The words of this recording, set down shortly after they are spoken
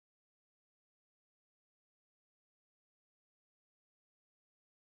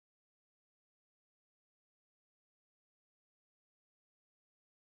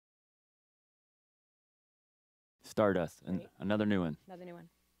Stardust, and Right. another new one. Another new one.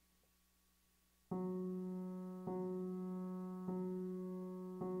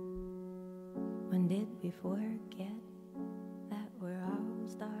 When did we forget that we're all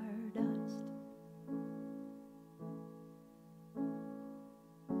stardust?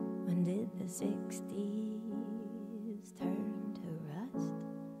 When did the 60s turn to rust?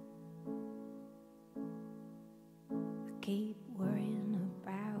 I keep worrying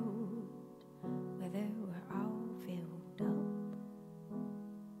about whether we're all filled up,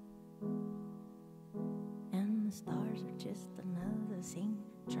 and the stars are just another scene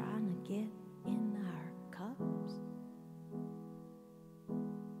trying to get in our cups.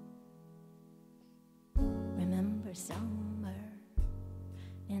 Remember summer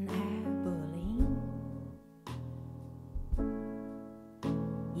in Abilene?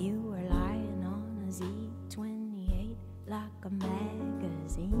 You were lying on a Z28 like a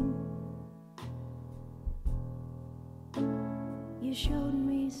magazine. You showed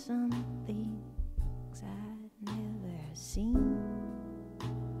me some things I'd never seen.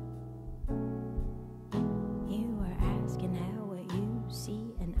 You were asking how what you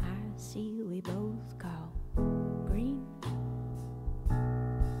see and I see we both call green.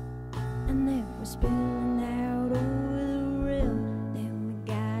 And if we're spilling out over the rim, then we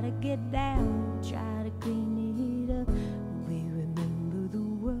gotta get down, try to clean it up. We remember the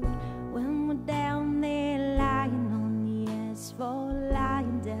world when we're down there lying on the asphalt,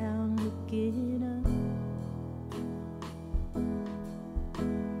 lying down looking up.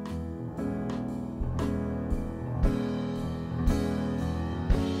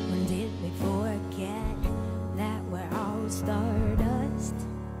 When did we forget that we're all stardust?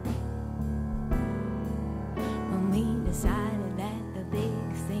 When we decided that the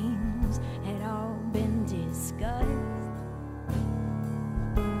big things had all been discussed.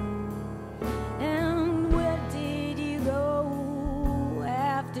 And where did you go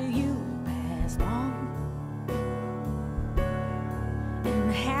after you passed on?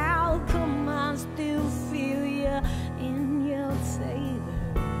 And how come I still feel you in your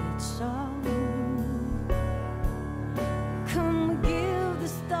favorite song? Come we give the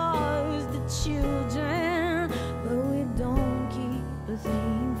stars the children, but we don't keep a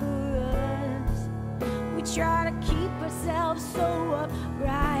thing for us. We try to keep ourselves so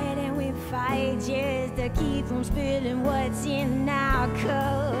upright, and we fight just to keep from spilling what's in our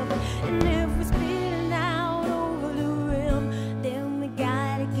cup. And if we're spilling out over the rim, then we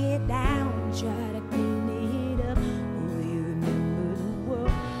gotta get down, try to clean it up. We remember the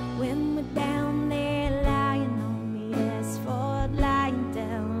world when we're down there lying on the asphalt, lying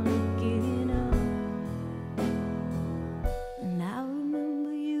down looking up. And I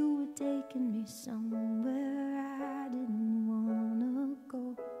remember you were taking me somewhere I didn't wanna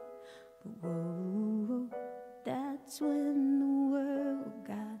go. But whoa, that's when the world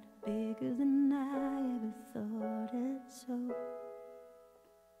got bigger than I ever thought it so.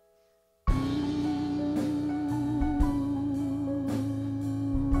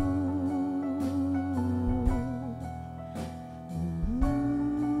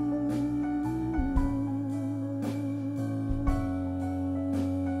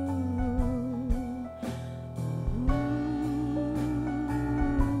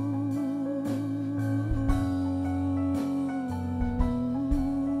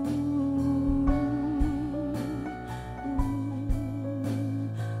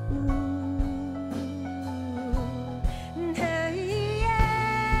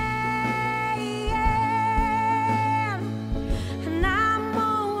 And I'm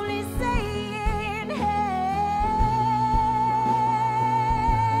only saying, hey,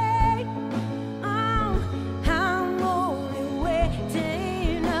 I'm only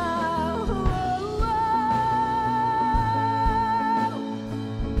waiting.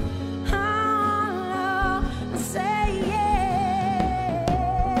 Say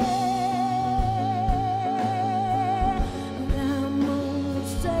I'm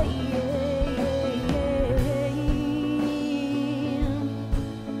only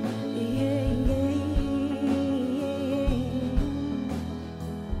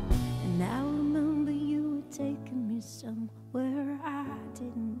And I remember you were taking me somewhere I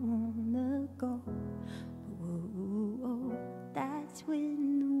didn't wanna go. Whoa, that's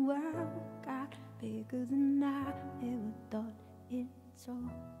when the world got bigger than I ever thought it so.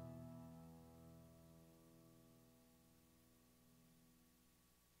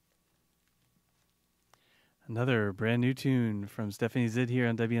 Another brand new tune from Stephanie Zid here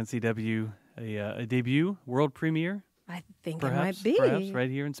on WNCW. A debut, world premiere, I think perhaps, it might be. perhaps right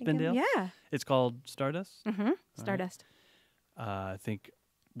here in I think Spindale. yeah. It's called Stardust. Mm-hmm. Stardust. I think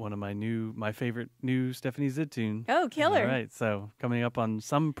one of my favorite new Stephanie Zid tune. Oh, killer. All right, so coming up on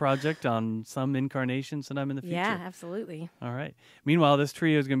some project, on some incarnation sometime in the future. Yeah, absolutely. All right. Meanwhile, this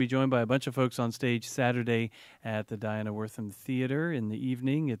trio is going to be joined by a bunch of folks on stage Saturday at the Diana Wortham Theater in the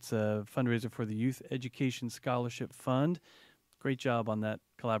evening. It's a fundraiser for the Youth Education Scholarship Fund. Great job on that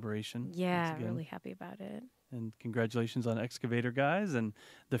collaboration. Yeah, really happy about it. And congratulations on Excavator Guys and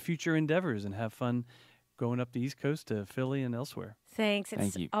the future endeavors, and have fun going up the East Coast to Philly and elsewhere. Thanks.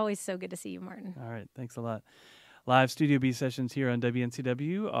 It's always so good to see you, Martin. All right. Thanks a lot. Live Studio B sessions here on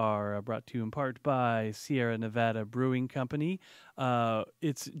WNCW are brought to you in part by Sierra Nevada Brewing Company.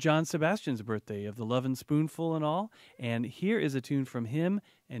 It's John Sebastian's birthday, of the Love and Spoonful and all. And here is a tune from him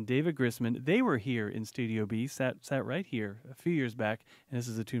and David Grisman. They were here in Studio B, sat right here a few years back. And this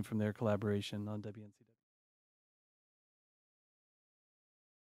is a tune from their collaboration on WNCW.